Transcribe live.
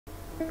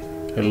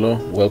Hello,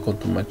 welcome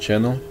to my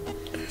channel.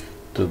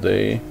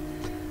 Today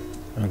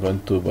I'm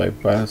going to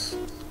bypass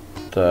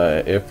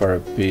the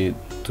FRP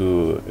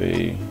to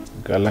a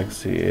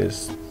Galaxy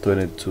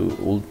S22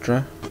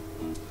 Ultra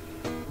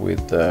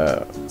with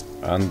the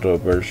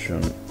Android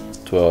version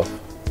 12,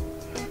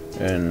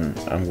 and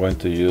I'm going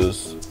to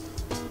use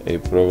a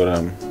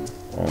program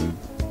on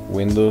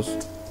Windows.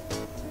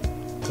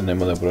 The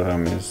name of the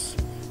program is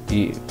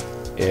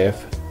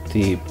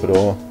EFT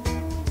Pro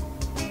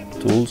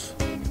Tools,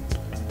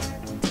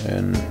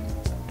 and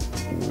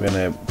we're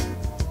gonna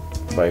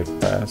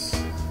bypass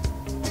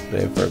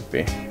the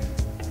FRP.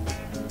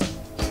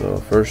 So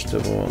first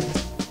of all,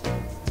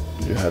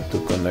 you have to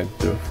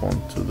connect your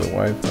phone to the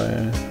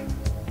Wi-Fi,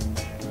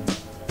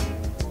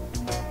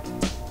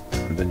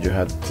 and then you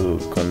have to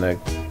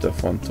connect the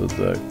phone to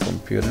the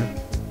computer.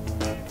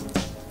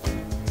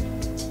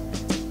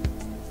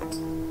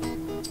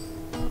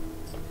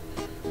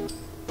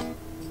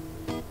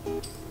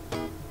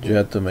 You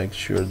have to make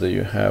sure that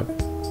you have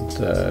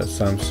the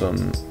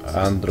Samsung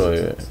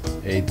Android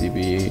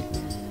ADB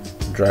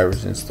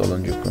drivers installed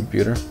on your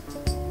computer,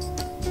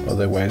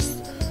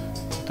 otherwise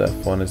the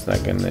phone is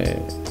not gonna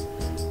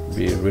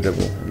be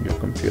readable on your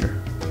computer.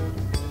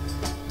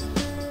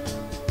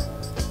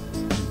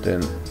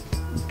 Then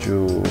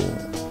you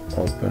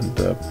open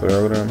the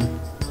program,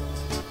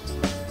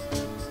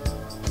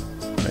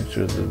 make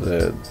sure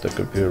that the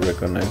computer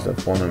recognizes the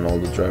phone and all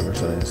the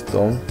drivers are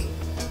installed.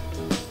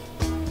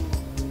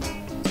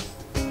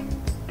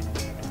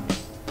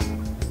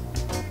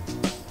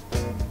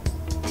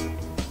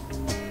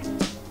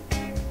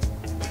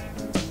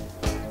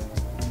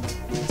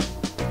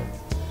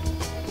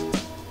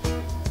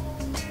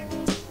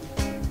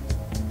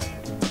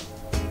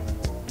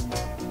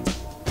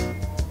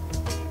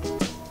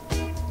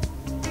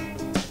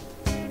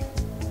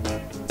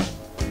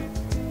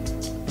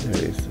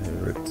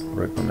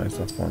 Recognize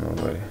the phone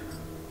already.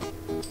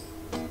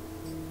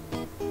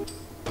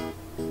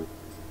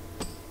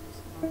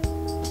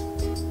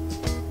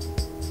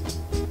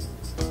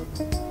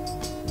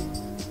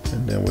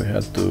 And then we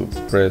have to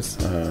press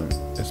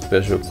a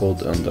special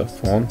code on the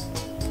phone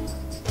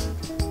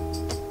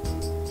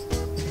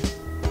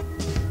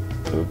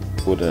to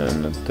put it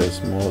in a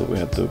test mode. We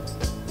have to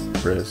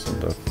press on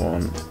the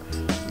phone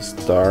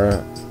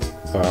 *##0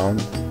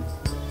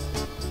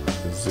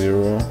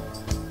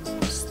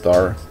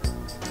 *##.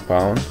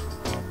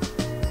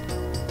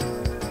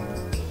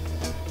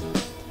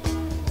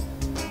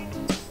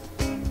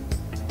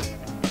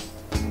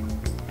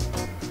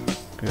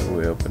 Okay,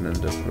 we open in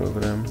the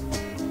program.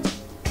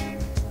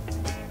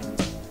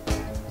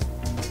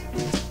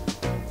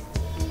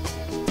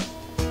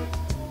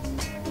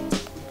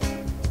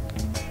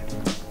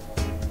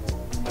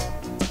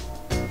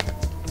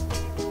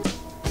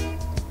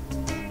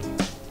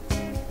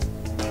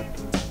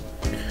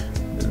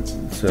 Then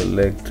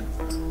select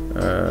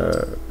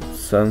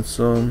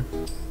Samsung,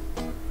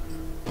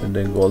 and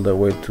then go all the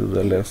way to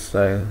the left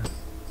side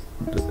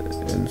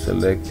and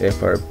select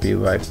FRP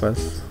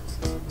bypass.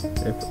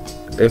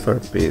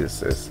 FRP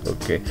says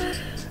okay,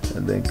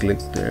 and then click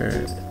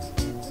there,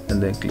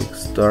 and then click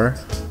start,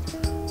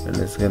 and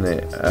it's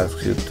gonna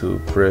ask you to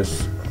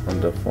press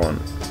on the phone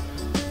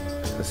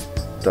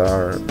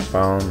 *#0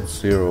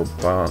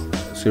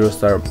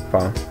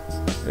 £0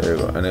 there you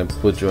go, and then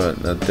put you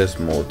in a test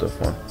mode the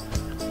phone,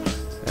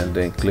 and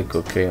then click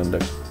OK on the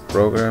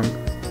program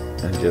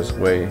and just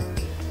wait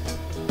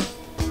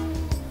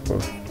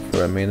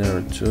for a minute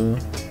or two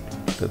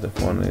that the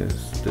phone is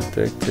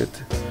detected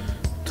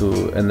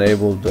to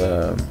enable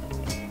the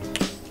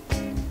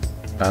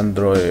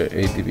Android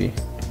ADB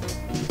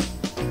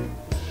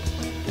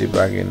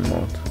debugging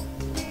mode.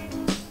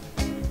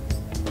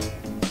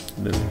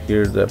 Then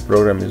here the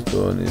program is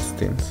doing its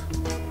things.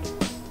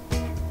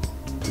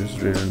 It's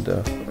reading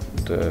the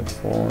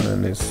phone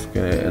and it's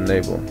gonna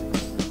enable.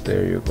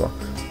 There you go.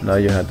 Now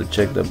you have to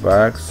check the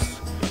box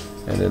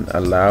and then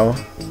allow,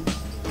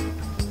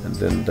 and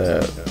then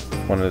the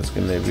phone is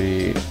gonna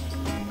be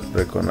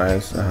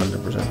recognized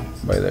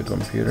 100% by the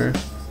computer,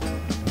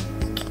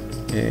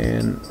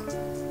 and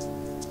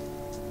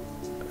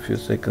a few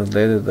seconds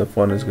later the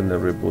phone is gonna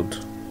reboot.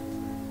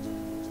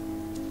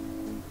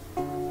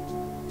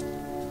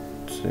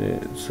 See,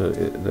 so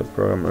the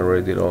program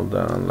already did all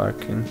the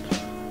unlocking,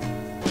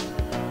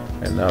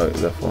 and now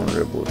the phone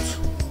reboots.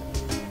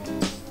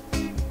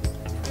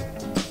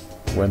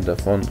 When the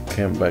phone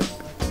came back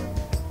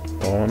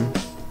on,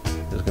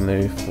 it's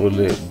gonna be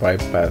fully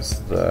bypass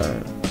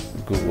the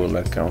Google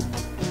account.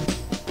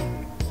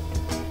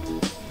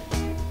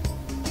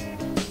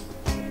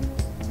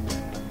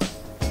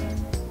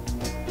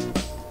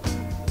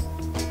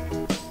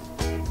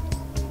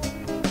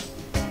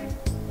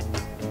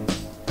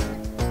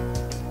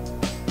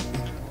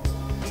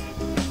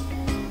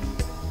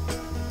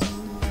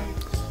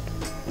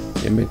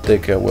 It may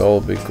take a while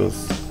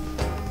because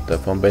the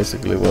phone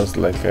basically was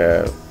like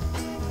a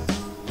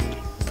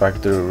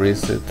factory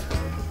reset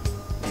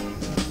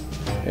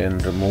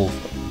and remove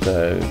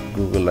the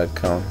Google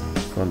account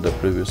from the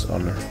previous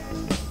owner.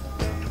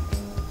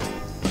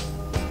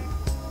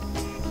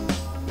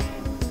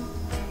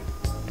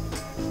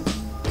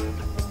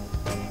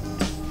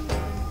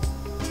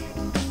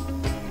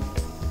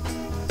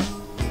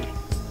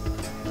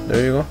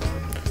 There you go.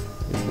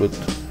 You boot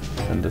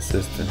in the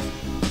system.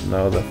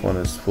 Now the phone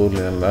is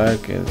fully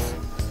unlocked. It's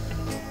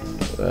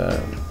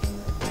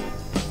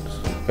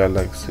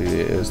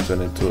Galaxy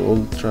S22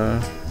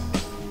 Ultra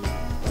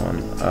on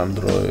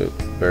Android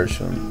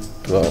version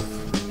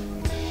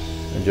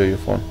 12. Enjoy your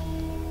phone.